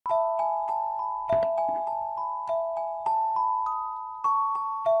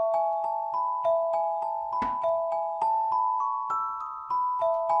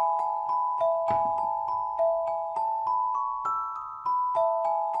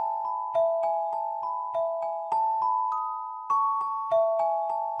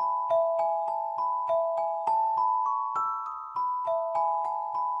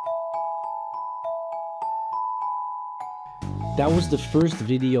That was the first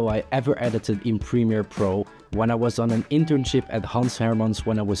video I ever edited in Premiere Pro when I was on an internship at Hans Hermans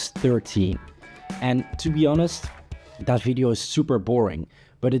when I was 13. And to be honest, that video is super boring,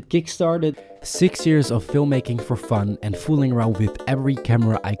 but it kickstarted 6 years of filmmaking for fun and fooling around with every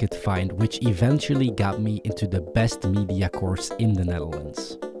camera I could find, which eventually got me into the best media course in the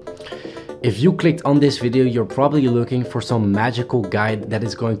Netherlands. If you clicked on this video, you're probably looking for some magical guide that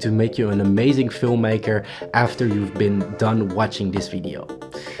is going to make you an amazing filmmaker after you've been done watching this video.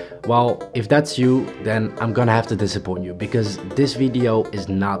 Well, if that's you, then I'm gonna have to disappoint you because this video is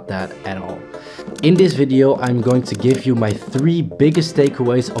not that at all. In this video, I'm going to give you my 3 biggest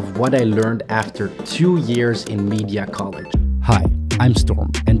takeaways of what I learned after 2 years in media college. Hi, I'm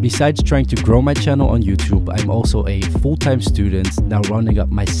Storm, and besides trying to grow my channel on YouTube, I'm also a full-time student now rounding up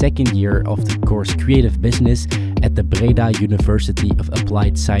my 2nd year of the course Creative Business at the Breda University of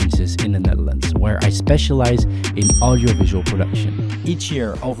Applied Sciences in the Netherlands, where I specialize in audiovisual production. Each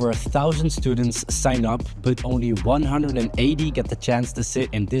year, over 1,000 students sign up, but only 180 get the chance to sit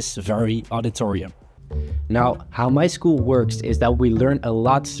in this very auditorium. Now, how my school works is that we learn a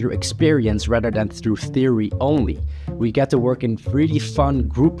lot through experience rather than through theory only. We get to work in really fun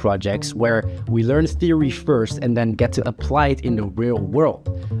group projects where we learn theory first and then get to apply it in the real world.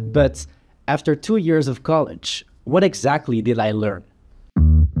 But after 2 years of college, what exactly did I learn?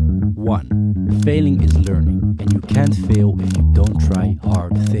 1. Failing is learning, and you can't fail if you don't try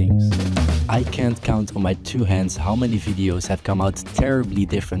hard things. I can't count on my 2 hands how many videos have come out terribly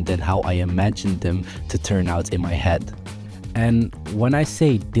different than how I imagined them to turn out in my head. And when I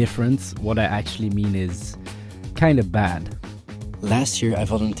say different, what I actually mean is kinda bad. Last year I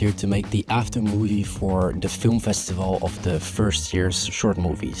volunteered to make the after movie for the film festival of the first year's short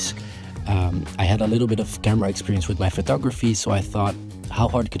movies. I had a little bit of camera experience with my photography, so I thought, how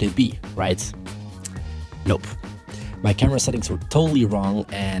hard could it be, right? Nope. My camera settings were totally wrong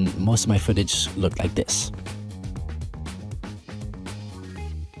and most of my footage looked like this.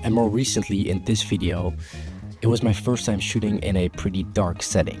 And more recently in this video, it was my first time shooting in a pretty dark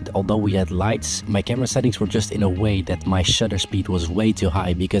setting. Although we had lights, my camera settings were just in a way that my shutter speed was way too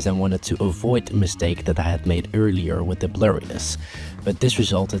high because I wanted to avoid the mistake that I had made earlier with the blurriness. But this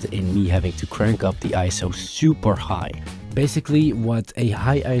resulted in me having to crank up the ISO super high. Basically, what a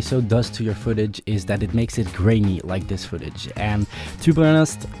high ISO does to your footage is that it makes it grainy like this footage. And to be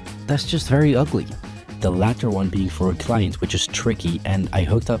honest, that's just very ugly. The latter one being for a client, which is tricky, and I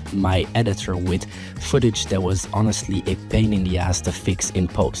hooked up my editor with footage that was honestly a pain in the ass to fix in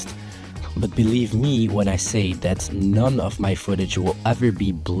post. But believe me when I say that none of my footage will ever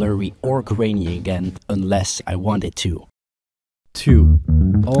be blurry or grainy again unless I want it to. 2.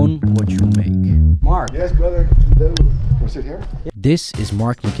 Own what you make. Mark. Yes, brother. Hello. Want to sit here? This is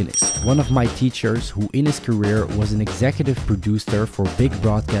Mark McInnes, one of my teachers who in his career was an executive producer for big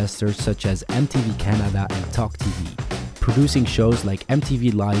broadcasters such as MTV Canada and Talk TV, producing shows like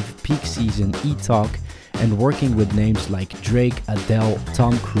MTV Live, Peak Season, E-Talk, and working with names like Drake, Adele,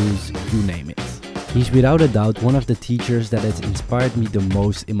 Tom Cruise, you name it. He's without a doubt one of the teachers that has inspired me the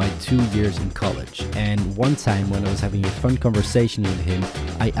most in my 2 years in college. And one time when I was having a fun conversation with him,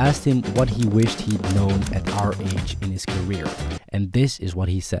 I asked him what he wished he'd known at our age in his career. And this is what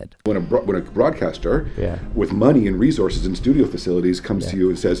he said. When a broadcaster with money and resources and studio facilities comes to you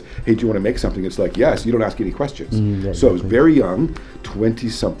and says, hey, do you want to make something? It's like, yes, you don't ask any questions. So I was very young, 20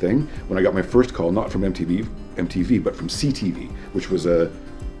 something, when I got my first call, not from MTV, but from CTV, which was a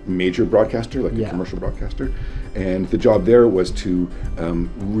major broadcaster, like a commercial broadcaster, and the job there was to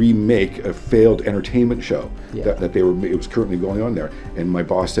remake a failed entertainment show that it was currently going on there. And my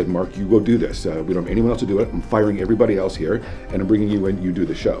boss said, Mark, you go do this. We don't have anyone else to do it. I'm firing everybody else here, and I'm bringing you in. You do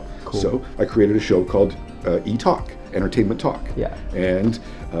the show. Cool. So I created a show called E-Talk, Entertainment Talk. And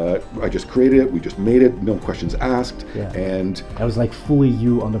I just created it. We just made it. No questions asked. And I was like fully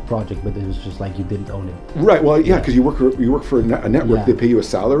you on the project, but it was just like you didn't own it. Right. Well, because you work for a network. They pay you a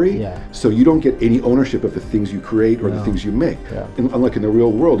salary, so you don't get any ownership of the things you create or the things you make. And unlike in the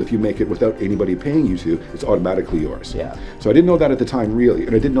real world, if you make it without anybody paying you to, it's automatically yours. So I didn't know that at the time, really,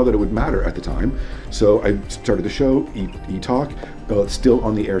 and I didn't know that it would matter at the time. So I started the show, E-Talk. It's still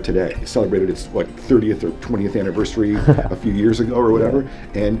on the air today. It celebrated its 30th or 20th anniversary a few years ago or whatever.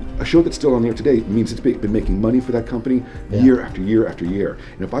 And a show that's still on the air today means it's been making money for that company year after year after year.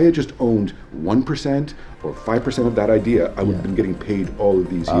 And if I had just owned 1% or 5% of that idea, I would have been getting paid all of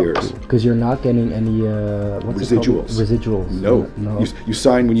these years. Because you're not getting any residuals. Residuals. No. You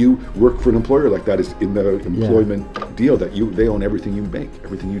sign when you work for an employer like that, is in the employment deal that they own everything you make,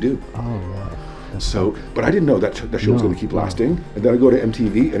 everything you do. So, but I didn't know that the show was going to keep lasting. And then I go to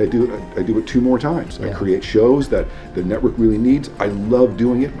MTV and I do it 2 more times. I create shows that the network really needs. I love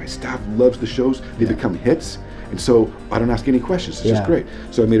doing it. My staff loves the shows. They become hits. And so I don't ask any questions. It's just great.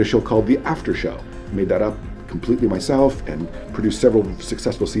 So I made a show called The After Show. Made that up completely myself and produced several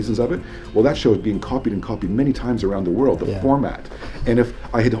successful seasons of it. Well, that show is being copied and copied many times around the world, the format. And if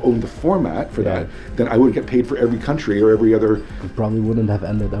I had owned the format for that, then I would get paid for every country or every other. You probably wouldn't have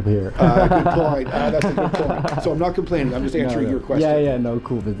ended up here. Good point. That's a good point. So I'm not complaining. I'm just answering your question. No,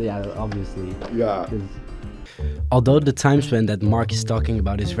 cool. But obviously. Yeah. Although the time span that Mark is talking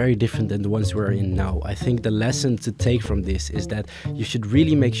about is very different than the ones we're in now, I think the lesson to take from this is that you should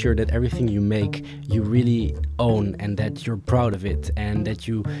really make sure that everything you make, you really own and that you're proud of it and that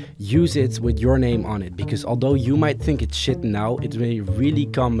you use it with your name on it. Because although you might think it's shit now, it may really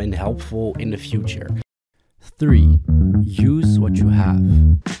come in helpful in the future. 3. Use what you have.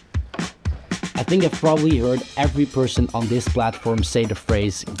 I think I've probably heard every person on this platform say the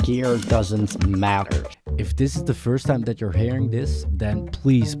phrase, gear doesn't matter. If this is the first time that you're hearing this, then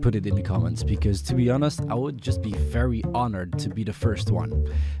please put it in the comments, because to be honest, I would just be very honored to be the first one.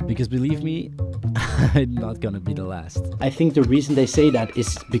 Because believe me, I'm not gonna be the last. I think the reason they say that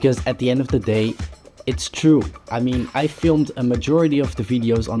is because at the end of the day, it's true. I mean, I filmed a majority of the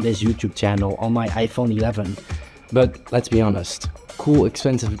videos on this YouTube channel on my iPhone 11, but let's be honest, cool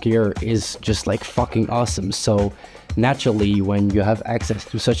expensive gear is just like fucking awesome. So naturally, when you have access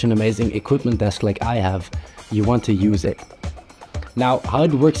to such an amazing equipment desk like I have, you want to use it. Now, how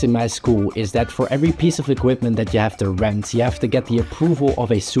it works in my school is that for every piece of equipment that you have to rent, you have to get the approval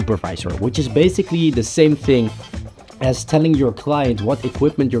of a supervisor, which is basically the same thing as telling your client what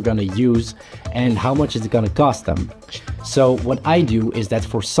equipment you're gonna use and how much it's gonna cost them. So what I do is that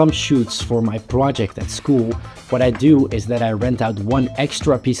for some shoots for my project at school, what I do is that I rent out one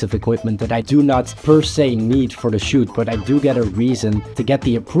extra piece of equipment that I do not per se need for the shoot, but I do get a reason to get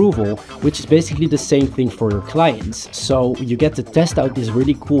the approval, which is basically the same thing for your clients. So you get to test out this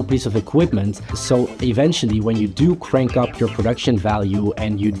really cool piece of equipment, so eventually when you do crank up your production value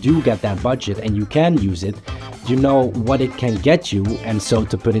and you do get that budget and you can use it, you know what it can get you, and so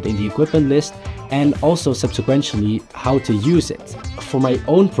to put it in the equipment list, and also subsequently how to use it. For my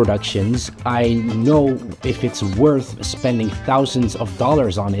own productions, I know if it's worth spending thousands of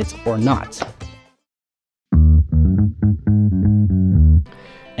dollars on it or not.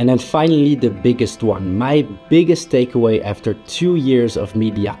 And then finally, the biggest one, my biggest takeaway after 2 years of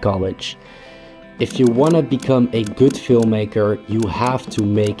media college. If you want to become a good filmmaker, you have to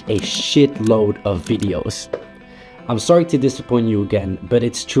make a shitload of videos. I'm sorry to disappoint you again, but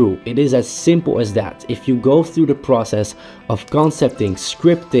it's true. It is as simple as that. If you go through the process of concepting,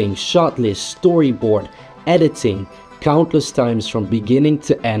 scripting, shot list, storyboard, editing, countless times from beginning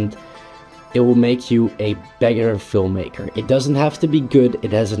to end, it will make you a better filmmaker. It doesn't have to be good, it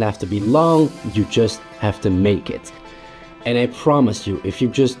doesn't have to be long, you just have to make it. And I promise you, if you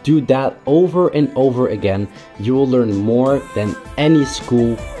just do that over and over again, you will learn more than any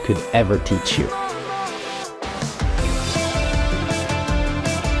school could ever teach you.